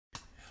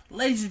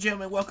Ladies and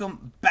gentlemen,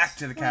 welcome back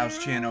to the Cows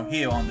channel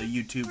here on the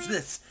YouTubes.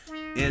 This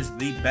is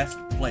the best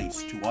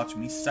place to watch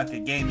me suck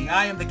at gaming.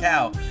 I am the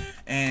Cow,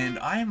 and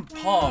I am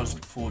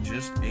paused for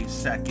just a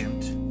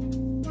second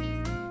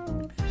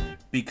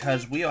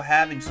because we are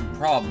having some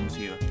problems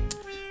here,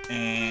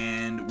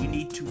 and we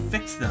need to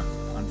fix them,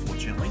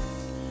 unfortunately.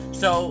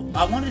 So,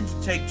 I wanted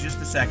to take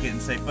just a second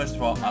and say, first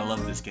of all, I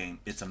love this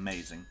game. It's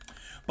amazing.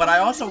 But I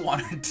also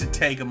wanted to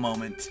take a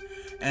moment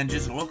and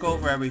just look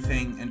over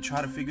everything and try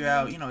to figure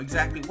out,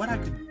 exactly what I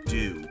could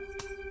do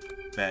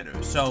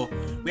better. So,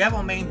 we have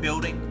our main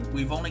building.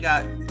 We've only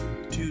got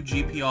 2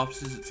 GP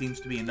offices. It seems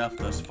to be enough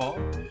thus far.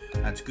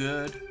 That's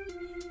good.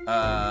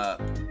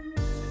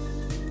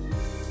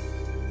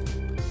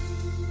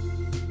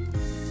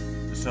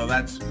 So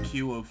that's a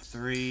queue of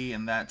 3,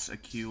 and that's a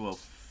queue of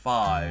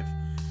 5.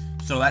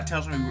 So that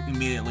tells me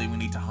immediately we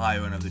need to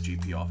hire another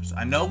GP officer.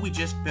 I know we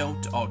just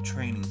built our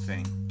training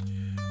thing.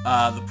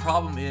 The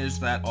problem is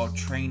that our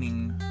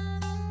training,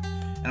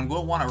 and I'm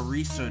going to want a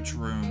research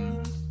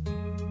room,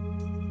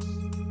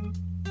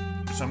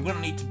 so I'm going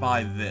to need to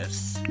buy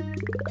this,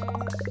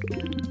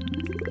 and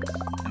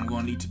I'm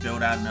going to need to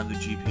build out another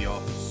GP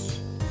office.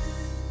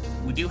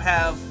 We do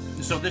have,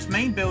 so this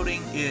main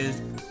building is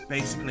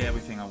basically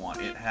everything I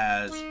want. It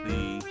has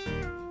the,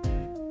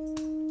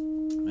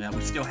 yeah,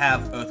 we still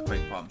have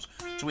earthquake problems.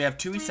 So we have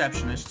 2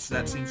 receptionists.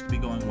 That seems to be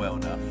going well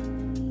enough.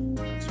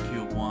 That's a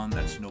queue of 1.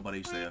 That's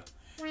nobody's there.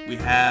 We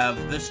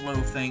have this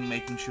little thing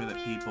making sure that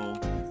people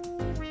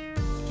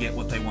get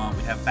what they want.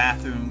 We have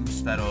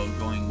bathrooms that are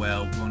going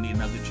well. We'll need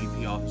another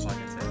GP office, like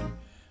I said.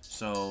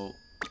 So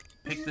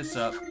pick this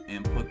up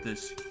and put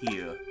this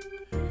here.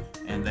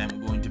 And then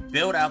we're going to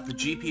build out the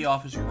GP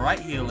office right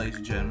here, ladies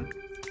and gentlemen.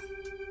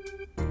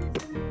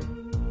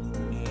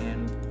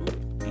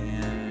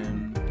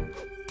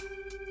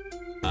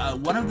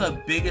 One of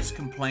the biggest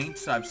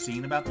complaints I've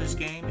seen about this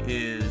game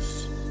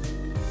is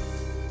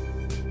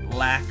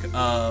lack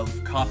of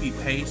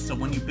copy-paste. So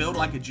when you build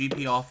like a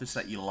GP office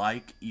that you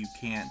like, you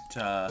can't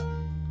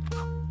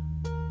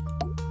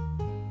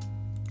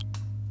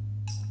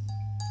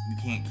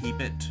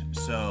keep it.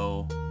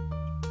 So,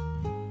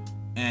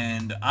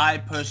 and I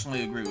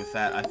personally agree with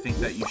that. I think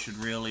that you should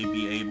really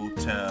be able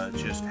to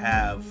just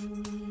have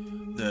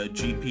the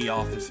GP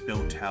office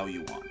built how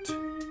you want.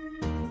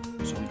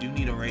 So we do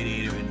need a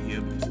radiator in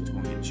here because it's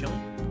going to get chilly.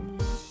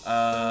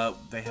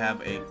 They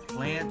have a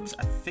plant.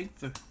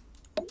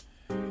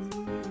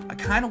 I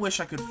kind of wish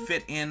I could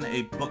fit in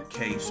a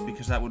bookcase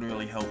because that would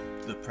really help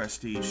the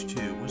prestige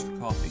too. Where's the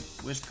coffee?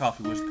 Where's the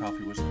coffee? Where's the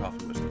coffee? Where's the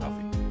coffee? Where's the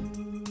coffee?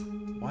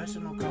 Why is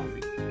there no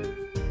coffee?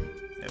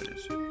 There it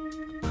is.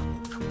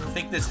 I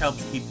think this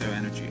helps keep their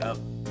energy up.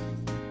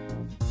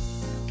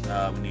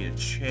 We need a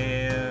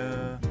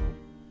chair.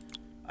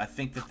 I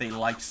think that they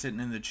like sitting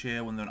in the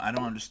chair when they're... I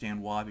don't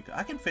understand why, because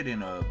I can fit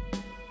in a...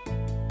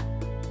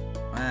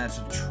 That's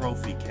a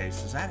trophy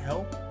case. Does that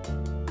help?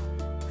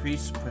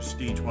 Increase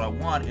prestige. What I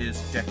want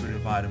is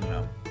decorative item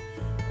now.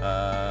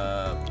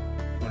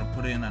 I'm gonna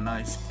put in a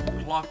nice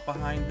clock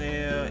behind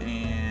there,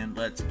 and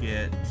let's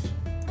get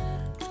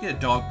a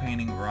dog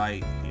painting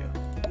right here.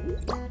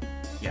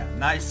 Yeah,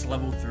 nice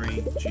level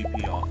 3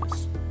 GP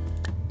office.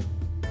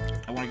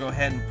 I want to go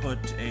ahead and put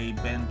a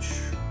bench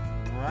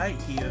right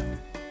here.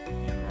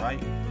 And right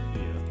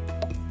here,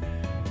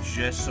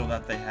 just so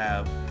that they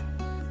have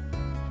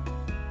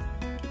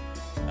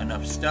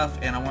enough stuff.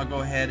 And I want to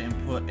go ahead and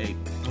put a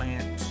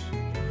plant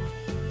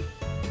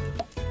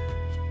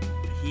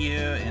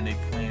here and a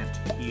plant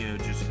here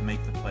just to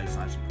make the place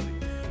nice and pretty.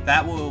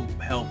 That will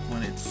help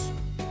when it's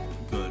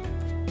good.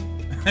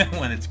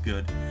 When it's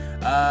good.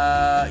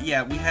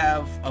 Yeah, we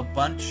have a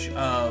bunch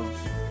of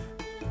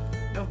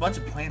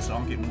plants that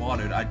aren't getting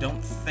watered. I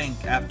don't think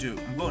I'm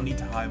going to need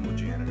to hire more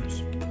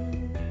janitors.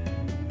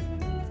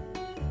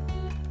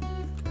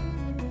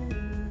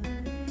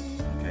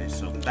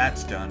 So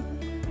that's done.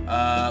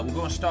 We're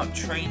going to start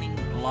training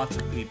lots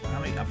of people.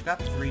 I've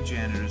got 3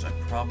 janitors. I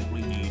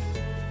probably need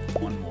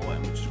 1 more,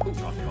 and we're just going to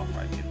drop it off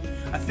right here.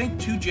 I think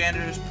 2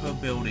 janitors per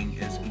building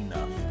is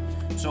enough.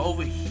 So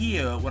over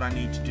here, what I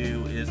need to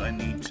do is I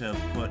need to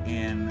put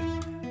in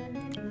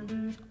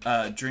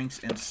drinks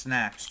and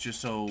snacks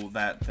just so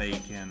that they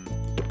can...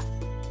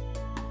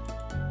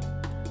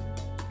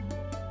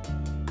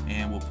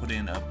 And we'll put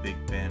in a big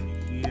bin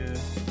here.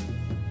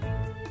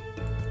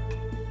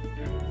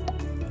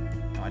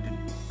 I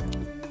didn't.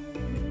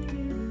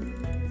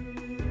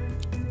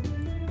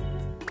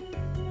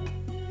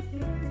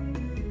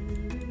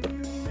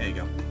 There you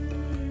go.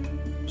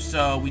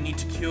 So we need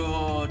to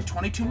cure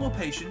 22 more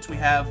patients. We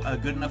have a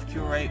good enough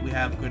cure rate. We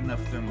have good enough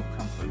thermal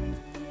comfort.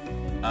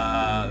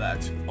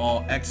 That's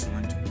all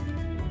excellent.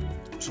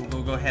 So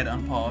we'll go ahead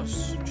and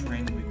unpause.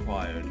 Training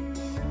required.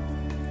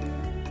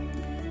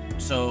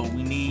 So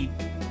we need...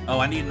 Oh,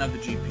 I need another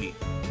GP.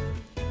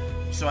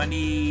 So I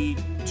need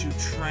to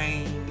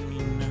train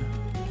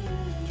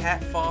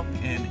Cat Fop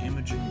and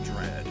Imogen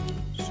Dread.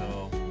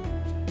 So,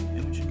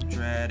 Imogen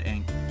Dread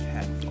and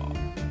Cat Fop.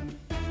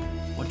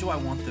 What do I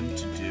want them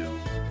to do?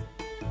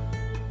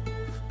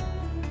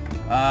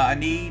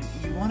 You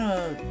want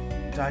a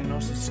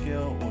diagnosis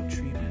skill or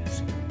treatment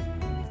skill?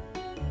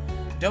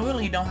 Don't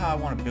really know how I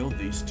want to build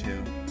these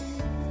two.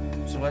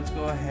 So let's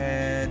go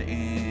ahead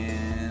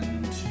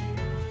and...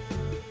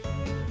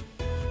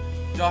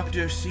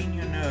 Doctor,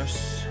 senior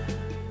nurse.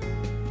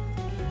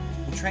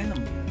 We'll train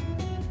them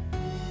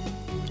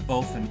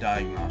both in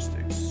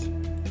diagnostics.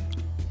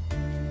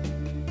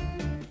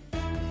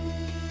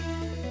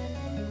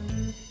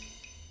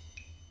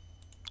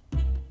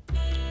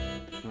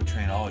 We'll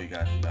train all you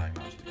guys in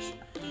diagnostics.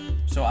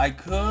 So I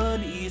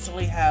could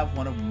easily have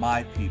one of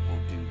my people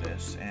do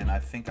this, and I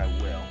think I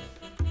will.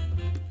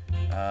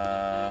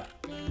 Go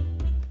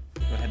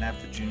ahead and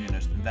have the junior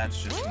nurse, and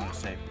that's just going to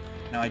save.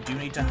 Now I do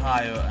need to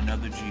hire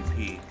another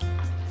GP.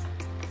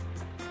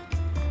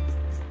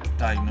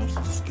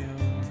 Diagnosis skill.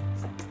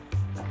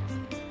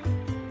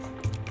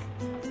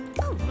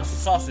 Melissa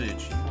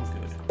Sausage. Oh,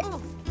 good.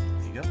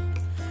 There you go.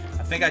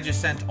 I think I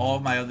just sent all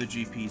of my other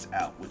GPs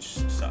out, which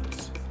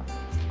sucks.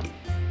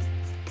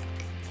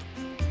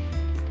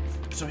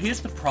 So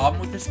here's the problem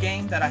with this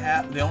game that I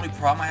have. The only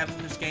problem I have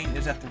with this game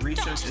is that the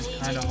research is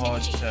kind of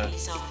hard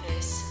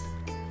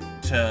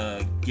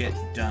to get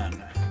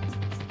done.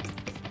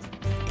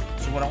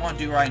 So what I want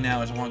to do right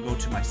now is I want to go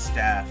to my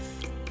staff.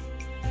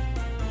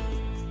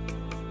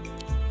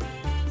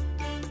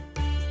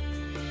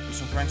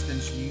 So for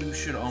instance, you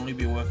should only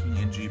be working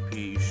in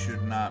GP. You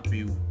should not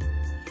be...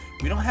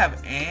 We don't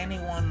have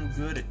anyone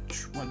good at...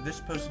 Well, this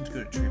person's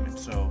good at treatment,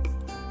 so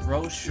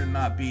Rose should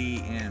not be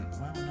in...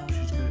 Well, no,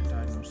 she's good at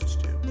diagnosis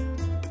too.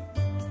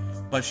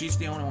 But she's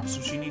the only one,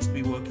 so she needs to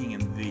be working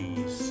in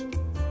these.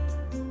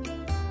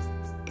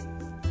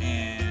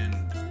 And...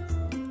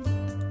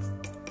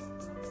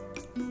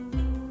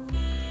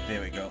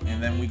 There we go.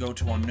 And then we go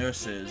to our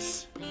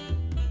nurses.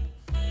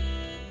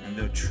 And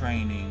they're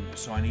training,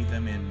 so I need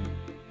them in...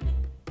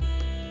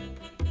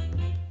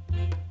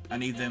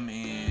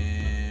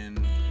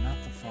 not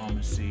the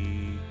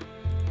pharmacy,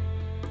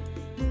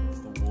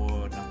 the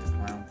ward, not the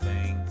clown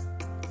thing,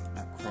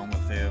 not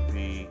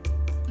chromotherapy,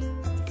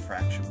 not the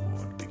fracture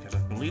ward, because I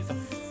believe the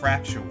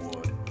fracture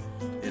ward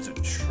is a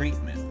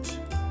treatment.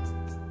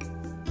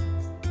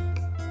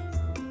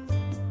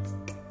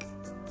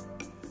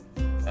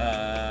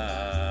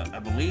 I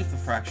believe the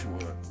fracture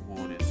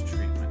ward is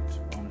treatment.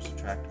 Bonus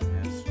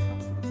attractiveness,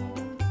 comfortable,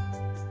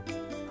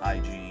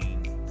 hygiene.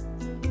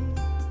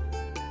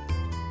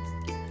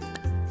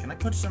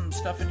 Put some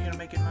stuff in here to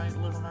make it nice, a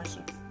little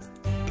nicer.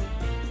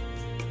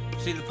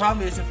 See, the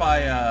problem is if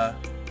I,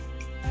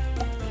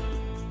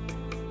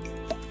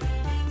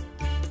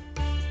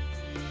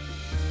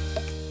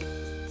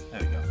 there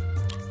we go.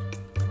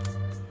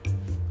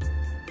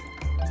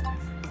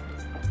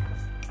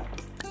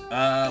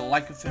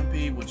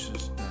 Lycotherapy, which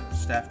is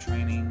staff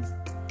training.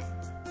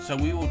 So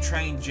we will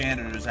train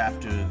janitors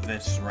after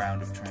this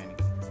round of training.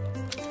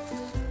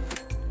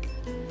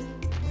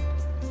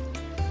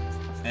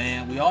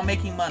 And we are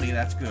making money,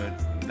 that's good.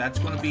 That's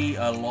going to be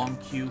a long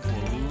queue for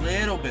a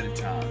little bit of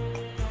time.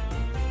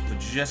 For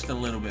just a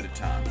little bit of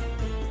time.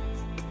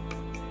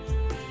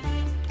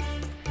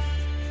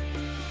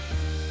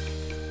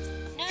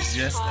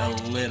 Just a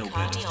little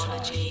bit of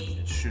time.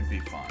 It should be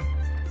fine.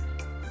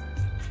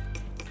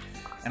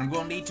 And I'm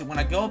going to need to, when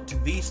I go up to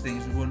these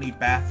things, I'm going to need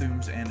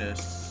bathrooms and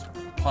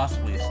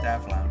possibly a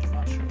staff lounge, I'm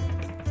not sure.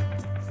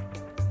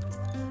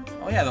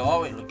 Oh yeah, they'll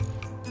always...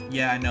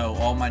 Yeah, I know.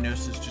 All my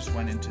nurses just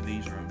went into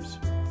these rooms.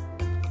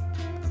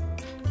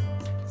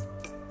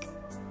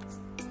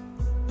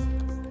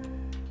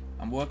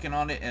 I'm working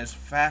on it as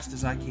fast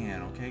as I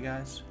can, okay,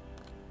 guys?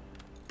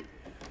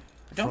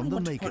 I don't know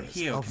what to put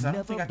here, because I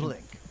don't think I can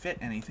fit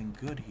anything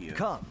good here.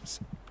 Comes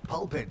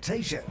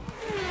Pulpitation.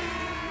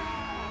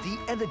 The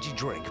energy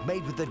drink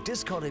made with the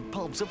discarded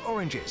pulps of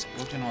oranges.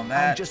 Working on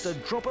that. And just a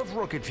drop of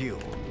rocket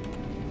fuel.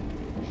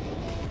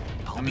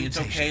 I mean, it's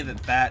okay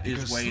that that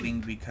is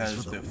waiting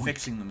because they're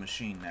fixing the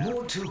machine now.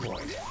 More 2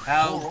 Point.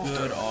 How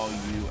good are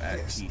you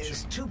at teaching? This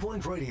is 2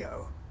 Point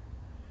Radio.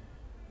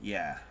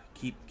 Yeah,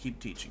 keep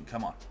teaching.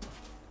 Come on.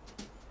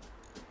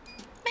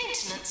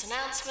 Maintenance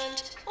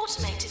announcement.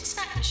 Automated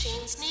snack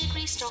machines need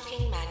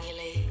restocking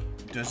manually.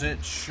 Does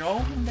it show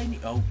when they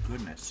need... Oh,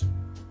 goodness.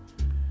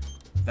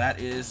 That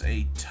is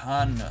a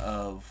ton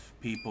of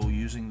people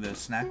using the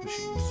snack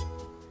machines.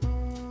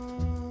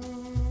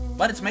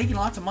 But it's making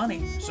lots of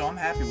money, so I'm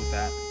happy with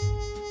that.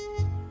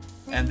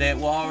 And they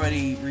were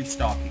already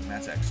restocking.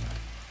 That's excellent.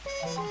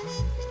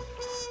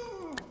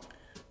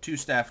 2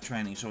 staff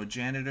training, so a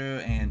janitor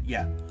and...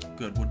 Yeah,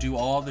 good. We'll do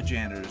all the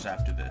janitors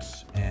after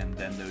this. And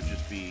then there'll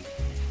just be...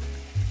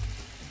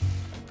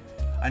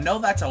 I know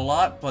that's a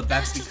lot, but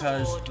that's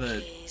because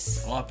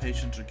a lot of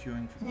patients are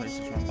queuing for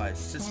places run by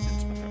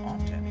assistants, but there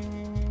aren't any.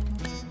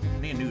 I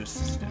need a new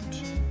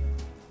assistant.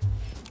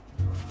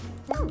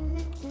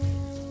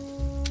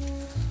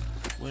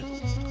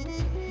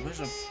 Where's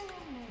a...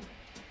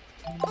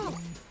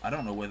 I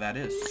don't know where that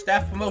is.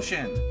 Staff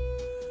promotion!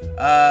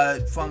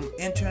 From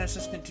intern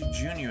assistant to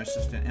junior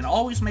assistant. And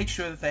always make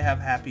sure that they have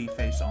happy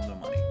face on their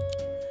money.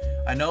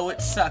 I know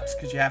it sucks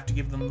because you have to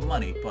give them the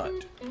money, but...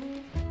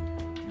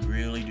 you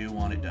really do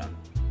want it done.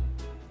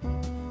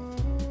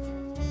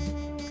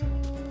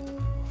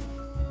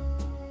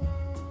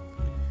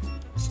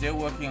 Still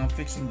working on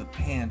fixing the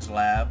Pan's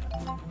lab.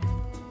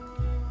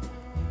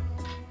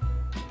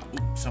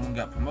 Oops, someone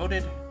got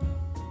promoted.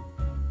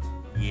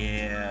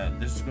 Yeah,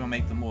 this is going to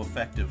make them more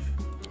effective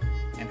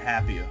and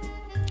happier.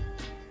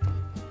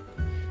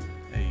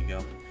 There you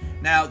go.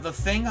 Now, the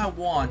thing I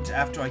want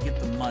after I get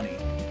the money,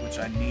 which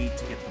I need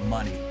to get the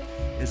money,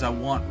 is I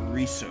want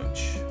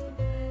research.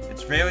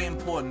 It's very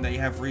important that you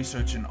have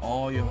research in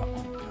all your...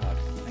 Oh god,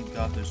 thank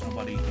god there's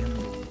nobody in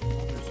the...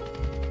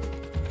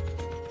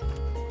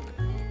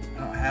 I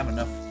don't have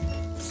enough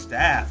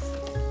staff.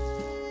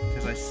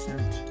 Because I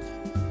sent...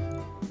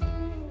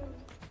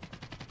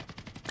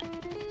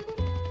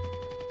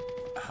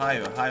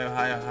 Higher.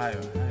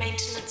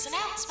 Maintenance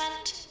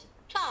announcement.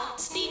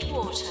 Plants need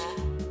water.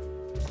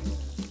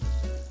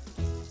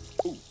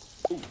 Ooh.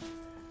 Oh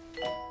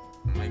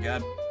my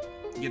god.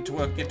 Get to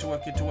work.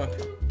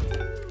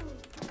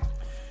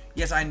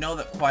 Yes, I know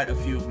that quite a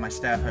few of my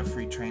staff have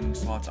free training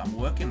slots. I'm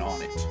working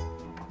on it.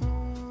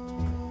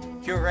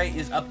 Cure rate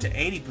is up to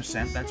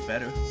 80%. That's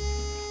better.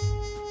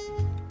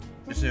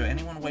 Is there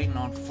anyone waiting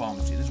on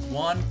pharmacy? There's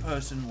one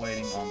person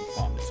waiting on the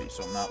pharmacy,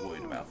 so I'm not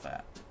worried about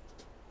that.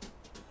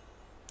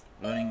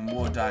 Learning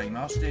more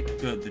diagnostic.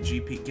 Good. The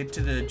GP. Get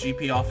to the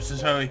GP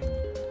offices. Hurry.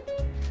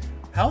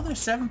 How are there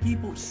 7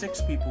 people,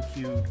 6 people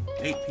queued,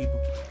 8 people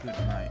queued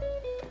tonight?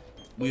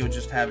 We are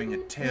just having a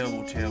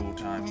terrible, terrible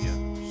time here.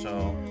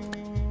 So,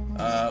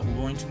 we're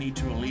going to need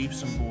to relieve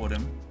some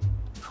boredom.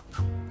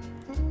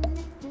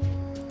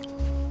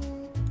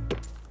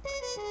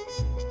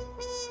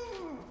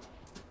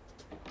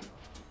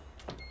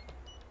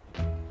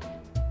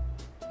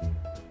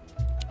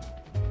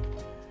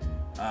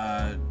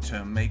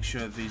 To make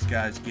sure that these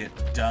guys get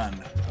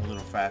done a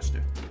little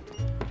faster.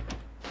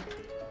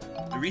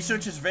 The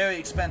research is very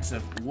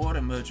expensive. Ward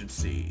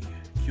emergency.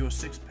 Cure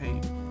 6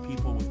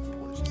 people with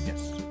poison.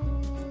 Yes.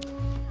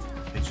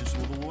 Patients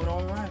with the ward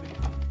are arriving.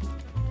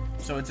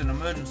 So it's an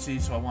emergency,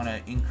 so I want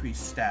to increase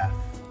staff.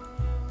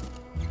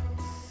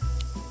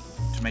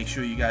 To make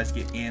sure you guys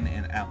get in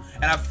and out.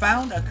 And I've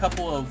found a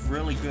couple of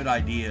really good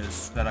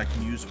ideas that I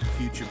can use for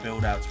future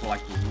build-outs for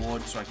like the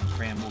ward, so I can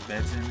cram more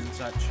beds in and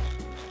such.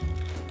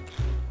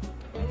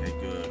 Okay,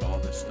 good. All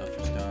this stuff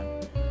is done.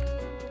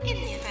 In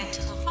the event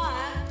of a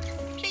fire,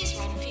 please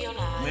run for your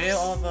lives. Where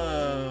are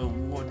the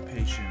ward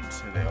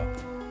patients? Here they are.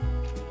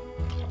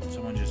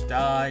 Someone just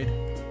died.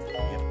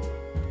 Yep.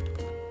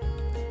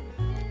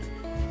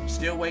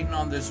 Still waiting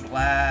on this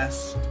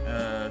last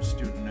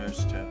student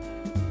nurse to...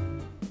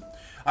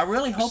 I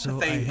really hope that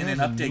they, in an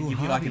update, give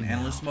you like an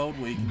endless mode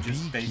where you can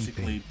just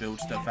basically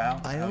build stuff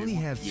out. I only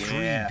have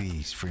 3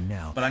 bees for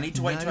now. But I need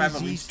to wait till I have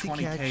at least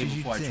 20k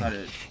before I try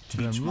to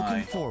teach I'm my...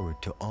 looking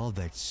forward to all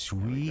that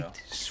sweet,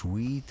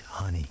 sweet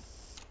honey.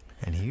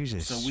 And here's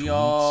a so we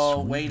are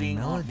waiting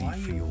melody on...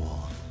 for you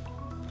all.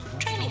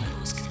 Training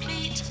course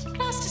complete.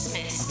 Class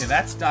dismissed. Okay,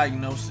 that's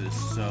diagnosis,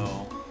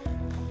 so...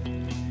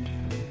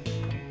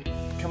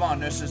 Come on,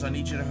 nurses, I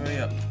need you to hurry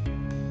up.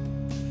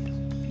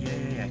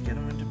 Yeah, get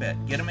them into bed.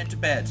 Get them into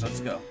beds, let's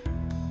go.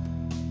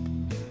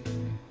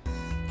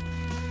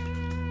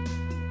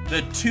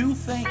 The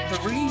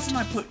reason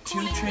I put 2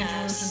 changing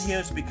rooms in here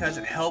is because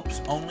it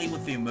helps only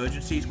with the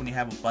emergencies when you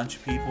have a bunch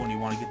of people and you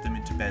want to get them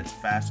into beds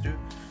faster,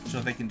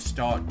 so they can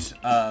start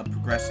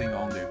progressing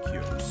on their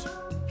cures.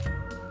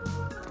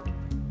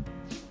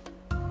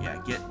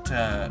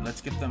 Yeah,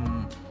 let's get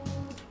them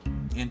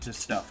into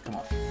stuff. Come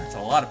on, that's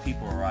a lot of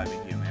people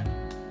arriving here, man.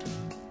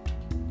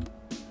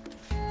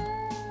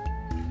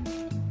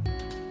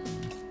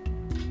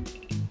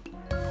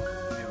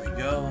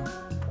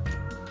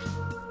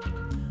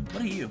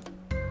 What are you?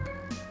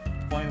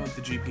 Appointment with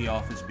the GP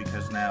office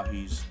because now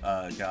he's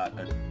got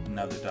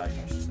another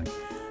diagnosis thing.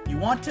 You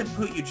want to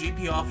put your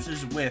GP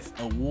offices with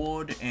a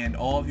ward and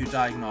all of your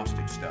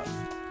diagnostic stuff.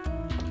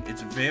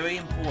 It's very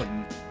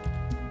important.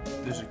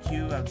 There's a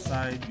queue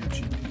outside your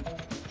GP.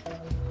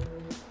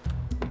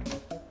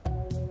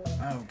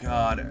 Oh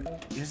god,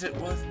 is it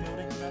worth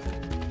building another?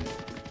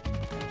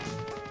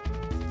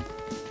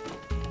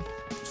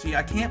 See,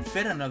 I can't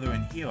fit another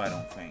in here, I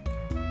don't think.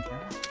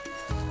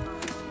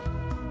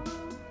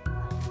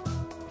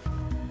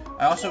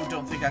 I also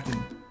don't think I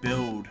can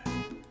build.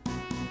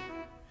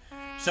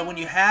 So when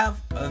you have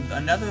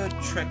another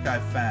trick I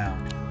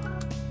found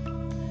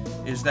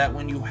is that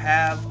when you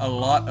have a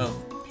lot of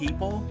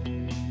people,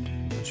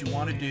 what you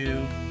want to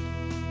do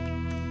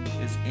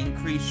is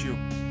increase your...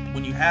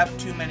 When you have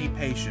too many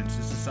patients,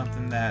 this is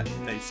something that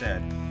they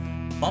said,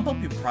 bump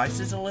up your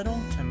prices a little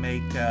to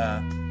make...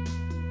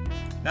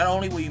 not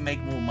only will you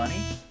make more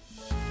money,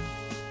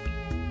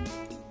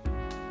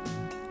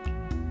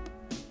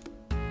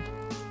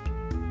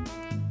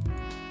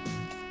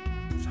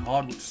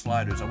 hard with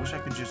sliders. I wish I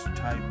could just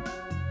type.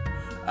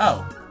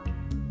 Oh.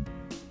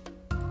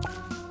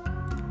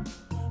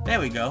 There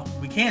we go.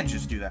 We can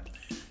just do that.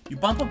 You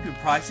bump up your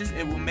prices,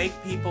 it will make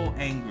people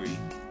angry.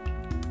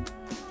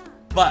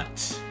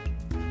 But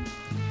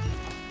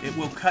It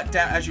will cut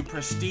down as your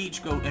prestige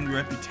go and your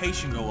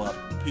reputation go up.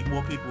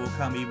 More people will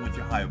come even with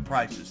your higher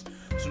prices.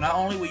 So not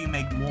only will you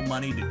make more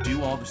money to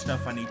do all the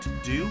stuff I need to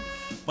do,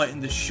 but in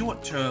the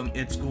short term,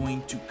 it's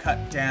going to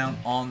cut down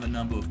on the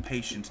number of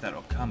patients that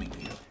are coming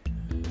here.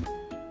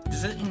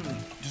 Does it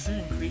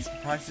increase the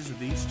prices of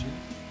these two?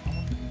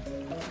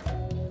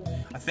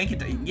 I think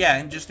it, yeah,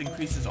 it just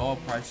increases all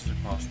prices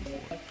across the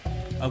board.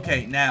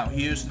 Okay, now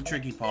here's the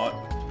tricky part.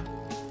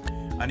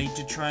 I need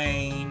to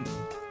train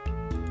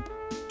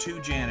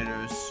 2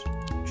 janitors.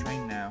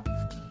 Train now.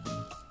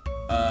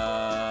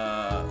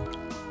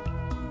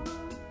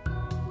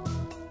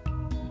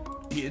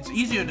 It's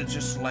easier to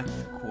just select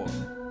the quote.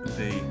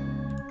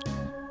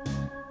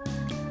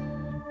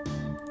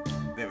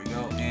 There we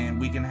go, and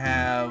we can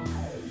have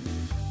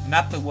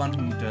not the one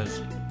who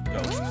does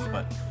ghosts,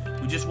 but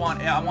we just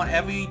want. I want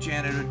every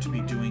janitor to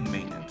be doing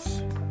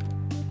maintenance.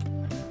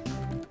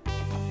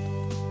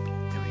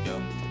 There we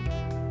go.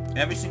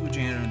 Every single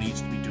janitor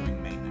needs to be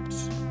doing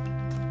maintenance.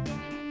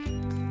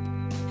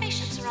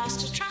 Patients are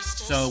asked to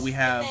trust us. So we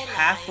have with their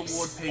half the lives.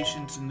 ward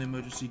patients in the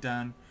emergency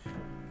done.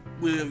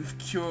 We've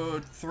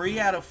cured 3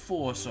 out of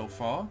 4 so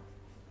far.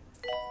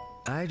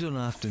 I don't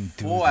often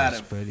do 4 out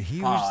this, of but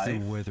here's 5. the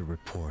weather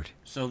report.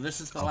 So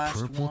this is the A last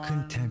purple one.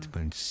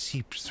 contentment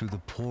seeps through the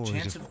pores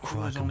Chance of of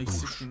cure is only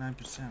Crocabush.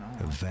 69%.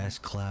 A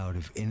vast cloud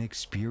of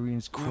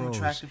inexperienced Room crows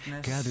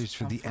attractiveness, gathers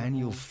for the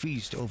annual comfortable.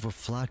 feast over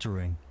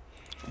flattering.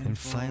 And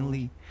Info.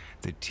 finally,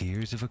 the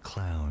tears of a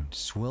clown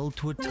swell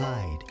to a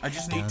tide I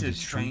just down need to the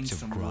train streets of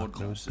some ward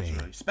Grotlo nurses. Bay.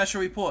 Really.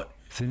 Special report.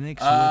 The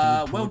next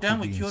weather report Well done.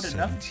 will We be cured in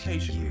enough 17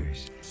 patients.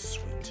 years.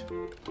 Sweet.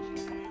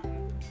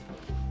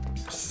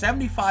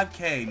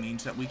 75k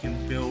means that we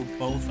can build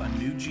both a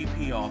new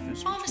GP office, which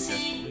we Pharmacy,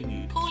 definitely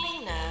need,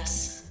 calling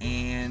nurse.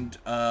 and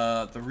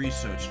the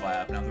research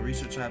lab. Now the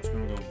research lab's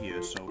going to go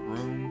here. So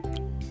room,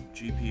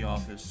 GP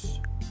office.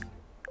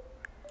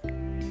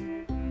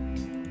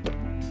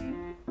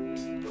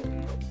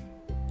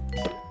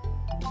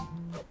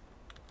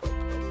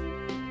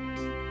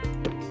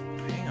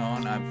 Hang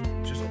on,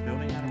 I'm just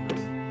building out a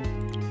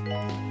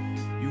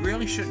room. You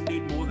really shouldn't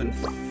need more than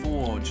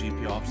 4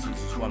 GP offices,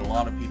 is what a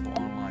lot of people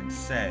online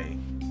say.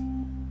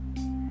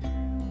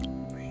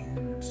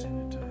 Hand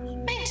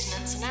sanitizer.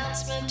 Maintenance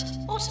announcement.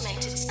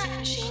 Automated snack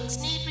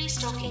machines need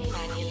restocking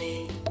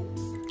manually.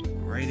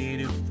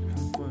 Radiator for the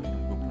comfort.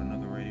 We'll put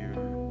another radiator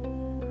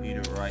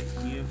heater right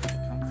here for the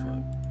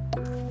comfort.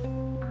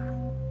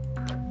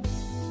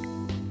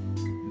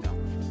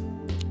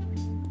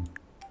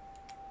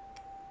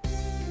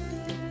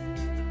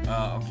 No.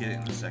 I'll get it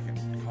in a second.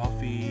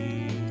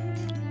 Coffee.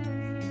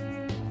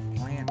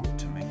 Plant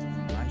to make the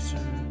room nicer.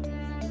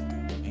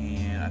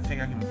 And I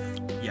think I can.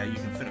 Yeah, you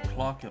can fit a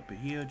clock up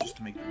here just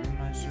to make the room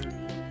nicer.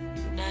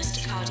 Nurse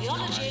to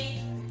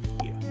cardiology.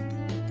 Here.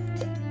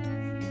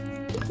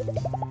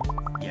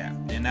 Yeah,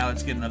 and now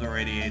let's get another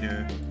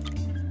radiator.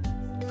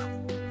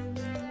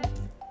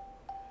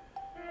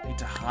 Need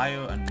to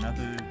hire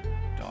another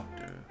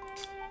doctor.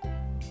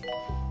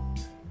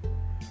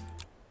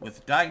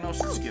 With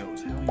diagnosis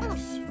skills, hell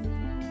yes.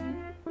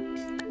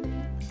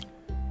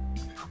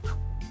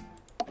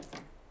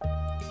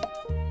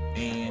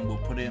 And we'll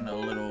put in a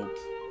little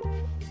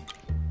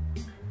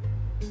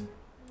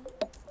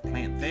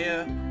plant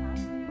there.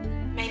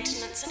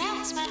 Maintenance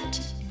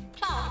announcement.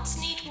 Plants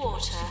need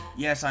water.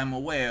 Yes, I'm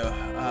aware.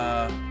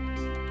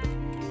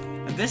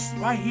 And this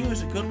right here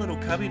is a good little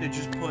cubby to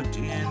just put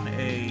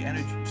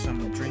in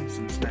some drinks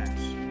and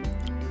snacks.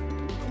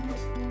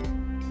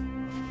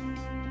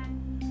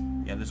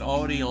 Yeah, there's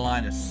already a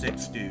line of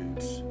 6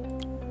 dudes.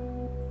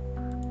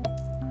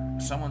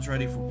 Someone's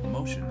ready for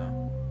promotion though.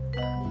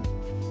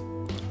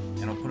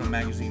 And I'll put a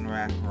magazine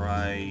rack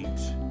right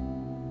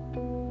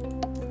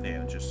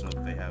there, just so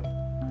that they have.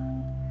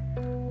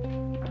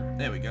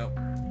 There we go.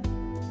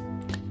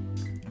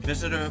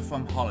 Visitor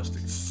from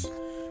Holistics.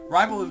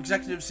 Rival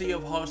executive CEO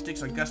of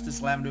Holistics,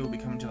 Augustus Lambda, will be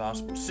coming to the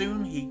hospital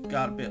soon. He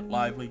got a bit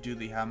lively due to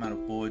the high amount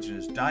of boards in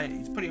his diet.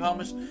 He's pretty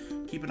harmless.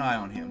 Keep an eye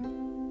on him.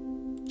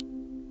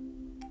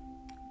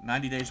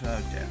 90 days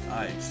without death.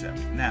 I accept.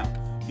 Now,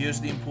 here's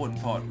the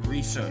important part.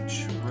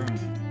 Research room.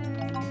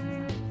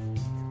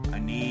 I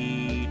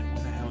need...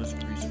 What the hell is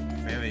research?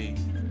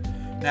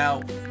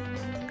 Now,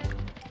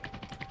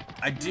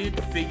 I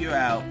did figure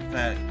out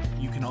that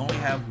you can only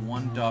have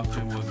 1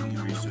 doctor working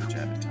in research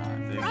at a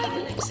time. There you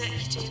Rival go.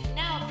 executive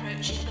now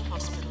approaching the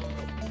hospital.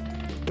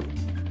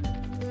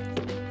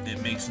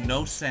 It makes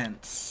no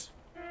sense.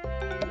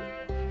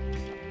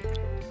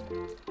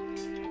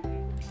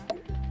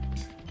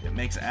 It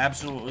makes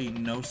absolutely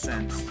no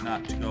sense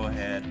not to go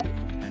ahead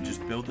and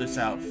just build this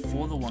out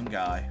for the 1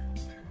 guy.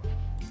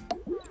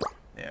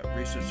 Yeah,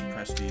 research and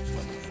prestige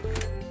level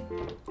 3.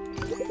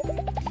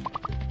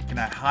 Can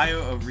I hire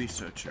a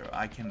researcher?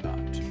 I cannot.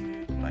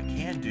 What I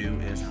can do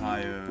is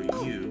hire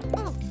you.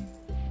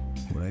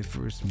 When I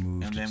first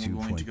moved And to then 2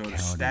 we're going to Point go to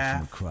County from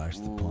staff. across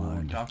the Ooh,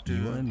 pond, Doctor,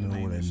 you wanna know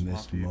name what I is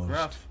missed Lafayette most?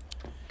 Gruff.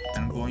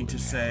 And I'm going to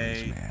Old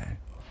say man.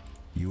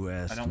 You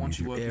asked I don't want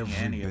me you if working every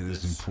any of bit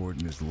as this.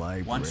 important as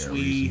libraries Once and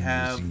we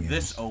have museums.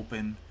 this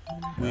open, By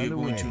we're the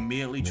going to way,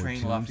 immediately more train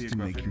tunes Lafayette to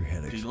make your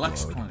head Griffin.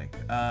 Deluxe explode. Clinic.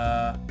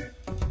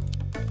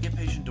 Get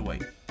patient to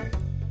wait.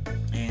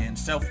 And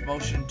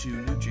self-promotion to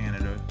new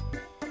janitor.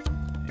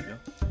 There you go.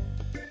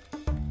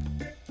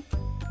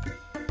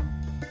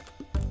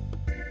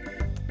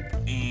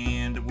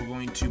 And we're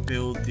going to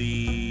build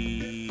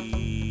the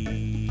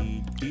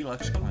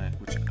Deluxe Clinic,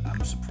 which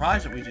I'm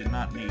surprised that we did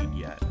not need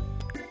yet.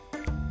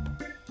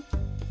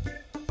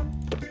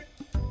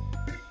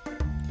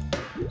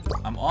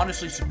 I'm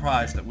honestly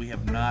surprised that we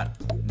have not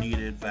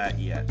needed that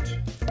yet.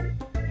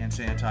 Hand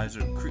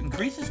sanitizer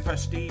increases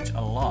prestige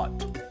a lot,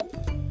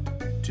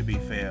 to be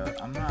fair.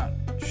 I'm not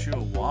sure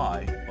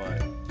why,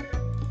 but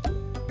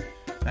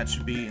that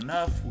should be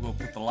enough. We'll go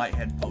put the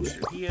Lighthead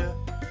poster here.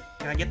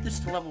 Can I get this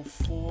to level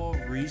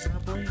 4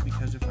 reasonably?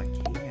 Because if I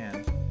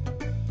can...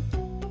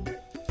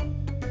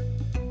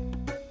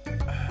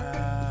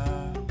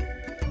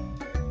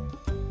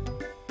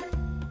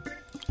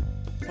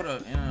 put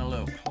in a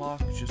little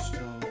clock just so...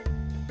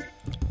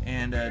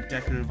 And a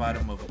decorative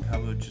item of a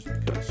cupboard just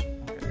because.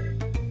 Okay.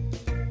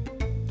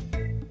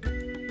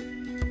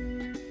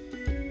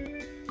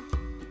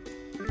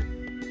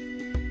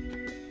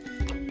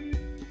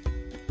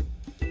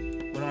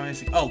 What am I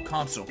missing? Oh,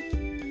 console. There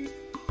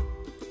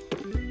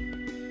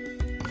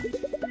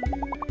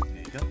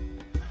you go.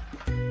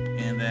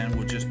 And then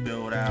we'll just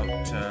build out,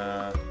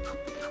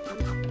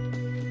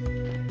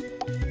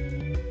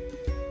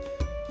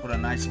 put a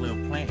nice little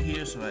plant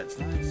here, so that's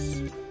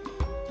nice.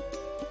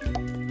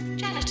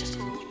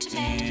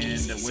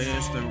 And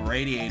where's the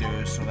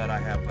radiator so that I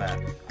have that?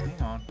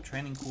 Hang on.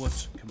 Training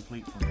course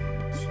complete for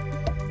maintenance.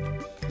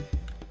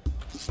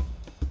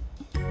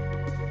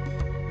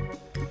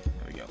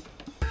 There we go.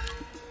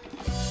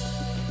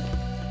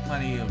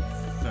 Plenty of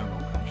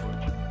thermal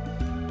comfort.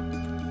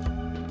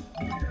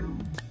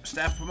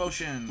 Staff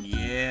promotion.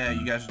 Yeah,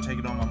 you guys are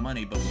taking all my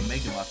money, but we're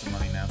making lots of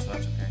money now, so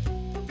that's okay.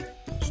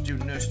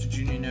 Student nurse to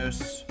junior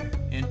nurse.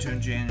 Intern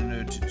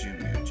janitor to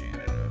junior janitor.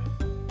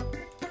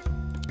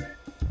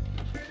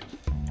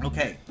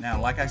 Okay, now,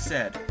 like I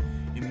said,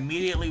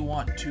 immediately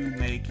want to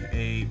make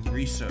a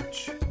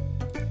research.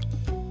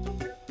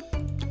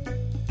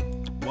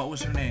 What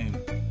was her name?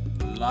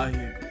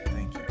 Lahir.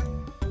 Thank you.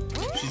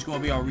 She's going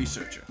to be our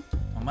researcher.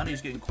 My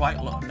money's getting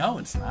quite low. No,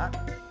 it's not.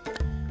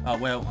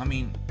 Well, I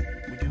mean,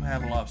 we do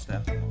have a lot of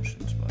staff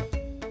promotions, but...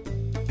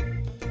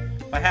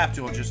 If I have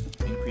to, I'll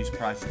just increase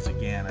prices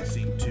again. I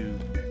seem to...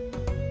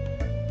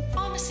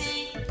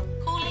 Pharmacy.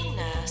 Calling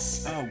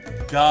nurse. Oh,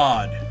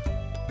 God.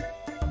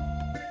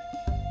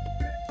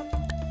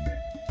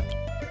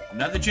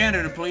 Another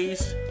janitor,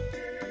 please.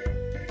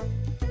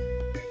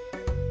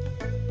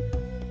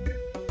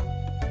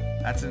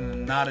 That's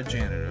not a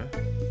janitor.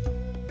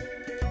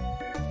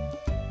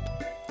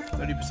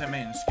 30%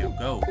 maintenance skill.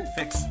 Go.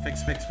 Fix.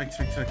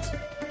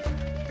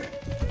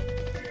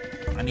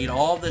 I need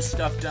all this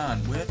stuff done.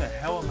 Where the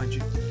hell am I?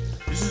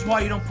 This is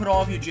why you don't put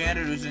all of your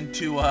janitors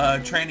into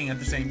training at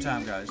the same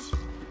time, guys.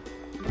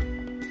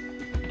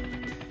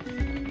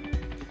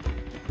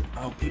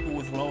 Oh, people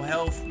with low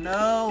health.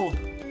 No.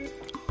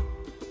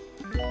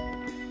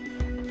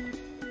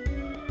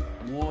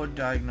 Ward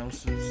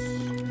diagnosis.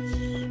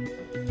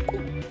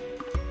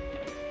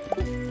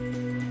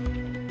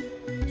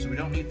 So we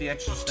don't need the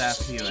extra staff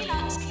here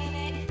anymore.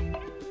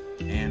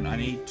 And I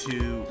need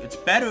to... It's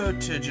better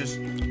to just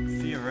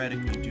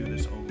theoretically do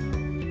this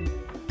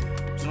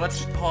over. So let's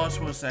just pause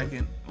for a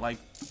second. Like,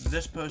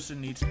 this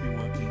person needs to be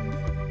working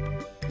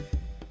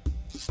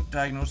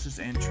diagnosis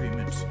and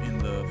treatments in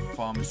the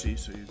pharmacy.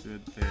 So you're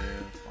good there,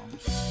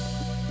 pharmacy.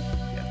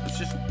 Yeah, let's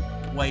just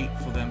wait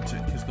for them to...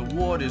 Because the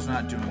ward is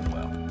not doing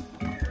well.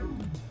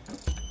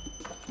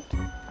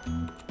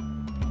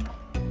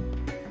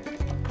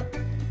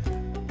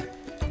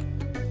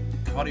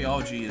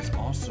 Cardiology is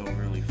also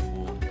really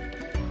full.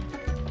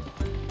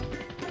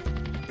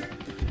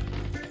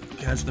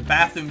 Because the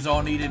bathrooms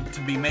all needed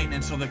to be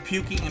maintenance, so they're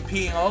puking and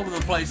peeing all over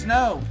the place.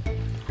 No!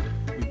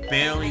 We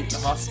barely... The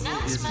hospital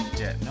isn't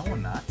dead. No, we're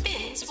not.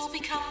 Bins will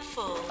become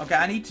full. Okay,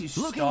 I need to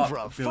Looking start for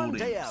a fun day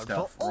building out for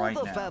stuff all right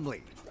the now.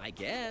 family. I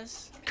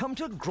guess. Come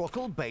to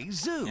Grockle Bay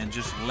Zoo And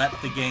just let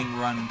the game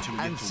run until we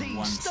and get to see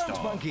 1 stunt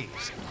star.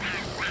 monkeys,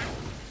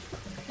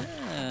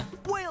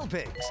 whale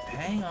pigs,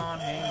 Hang on.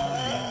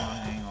 and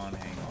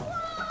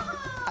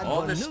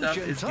All this stuff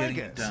Venusian is getting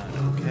tigers. done,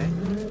 okay?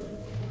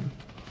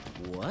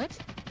 What?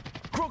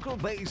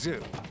 Grockle Bay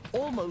Zoo.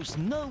 Almost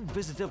no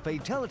visitor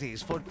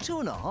fatalities for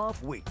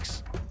 2.5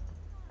 weeks.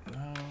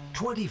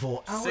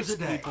 24 hours 6 a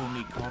day. people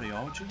need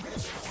cardiology.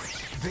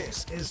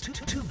 This is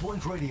 2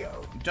 Point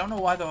Radio. Don't know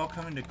why they're all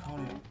coming to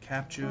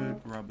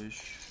captured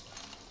rubbish.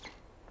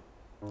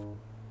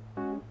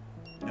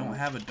 We don't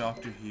have a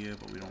doctor here,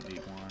 but we don't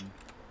need one.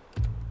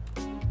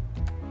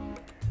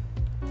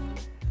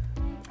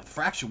 The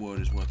fracture ward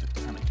is worth a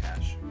ton of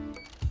cash.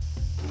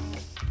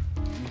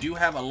 We do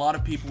have a lot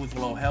of people with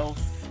low health,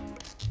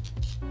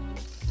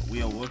 but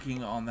we are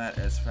working on that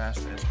as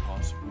fast as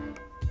possible.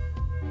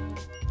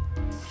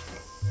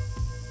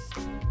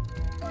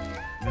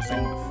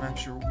 Disable the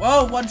fracture.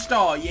 Whoa, 1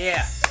 star,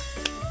 yeah!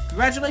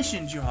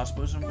 Congratulations, your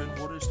hospitals and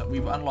headquarters that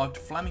we've unlocked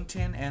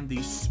Flemington and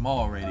the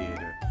small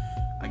radiator.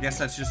 I guess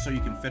that's just so you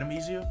can fit them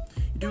easier.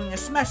 You're doing a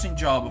smashing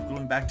job of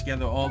gluing back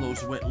together all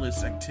those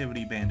witless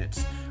activity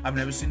bandits. I've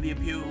never seen the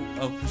appeal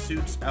of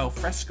pursuits al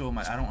fresco.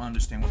 I don't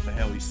understand what the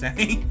hell he's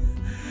saying.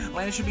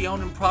 Land should be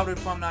owned and profited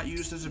from, not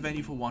used as a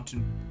venue for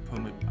wanton...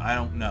 I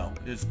don't know.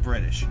 It's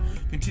British.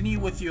 Continue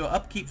with your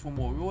upkeep for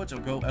more rewards or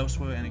go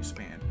elsewhere and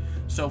expand.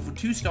 So for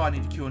 2 star, I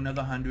need to cure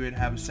another 100,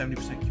 have a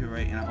 70% cure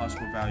rate, and outlast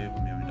for a value of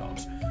 $1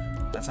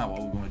 million. That's not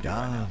what we're going to do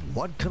right now.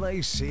 What can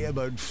I say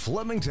about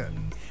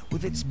Flemington?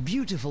 With its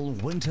beautiful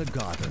winter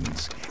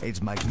gardens,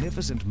 its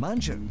magnificent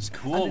mansions,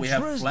 cool, and we its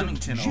have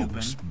resident Flemington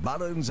dukes, open.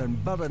 barons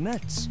and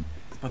baronets.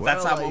 But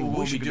that's Well, not what I we'll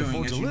wish be I could doing.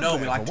 afford As to you live know, we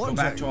there, like for to go one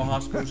back to thing. our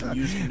hospitals and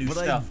use the new But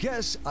stuff. I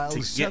guess I'll to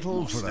get settle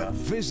more for a stuff.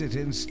 visit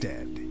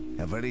instead.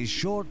 A very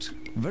short,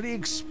 very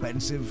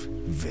expensive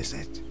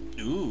visit.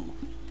 Ooh.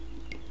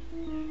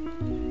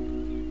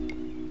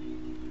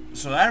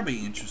 So that'll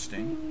be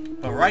interesting.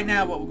 But right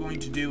now what we're going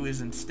to do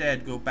is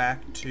instead go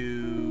back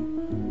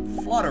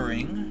to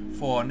Fluttering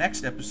for our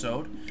next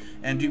episode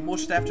and do more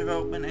staff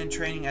development and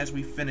training as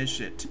we finish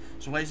it.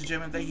 So ladies and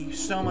gentlemen, thank you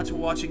so much for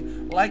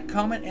watching. Like,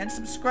 comment, and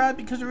subscribe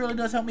because it really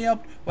does help me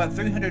out. We're at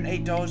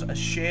 $308 a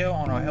share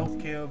on our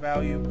healthcare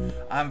value.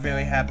 I'm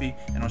very happy,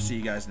 and I'll see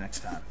you guys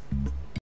next time.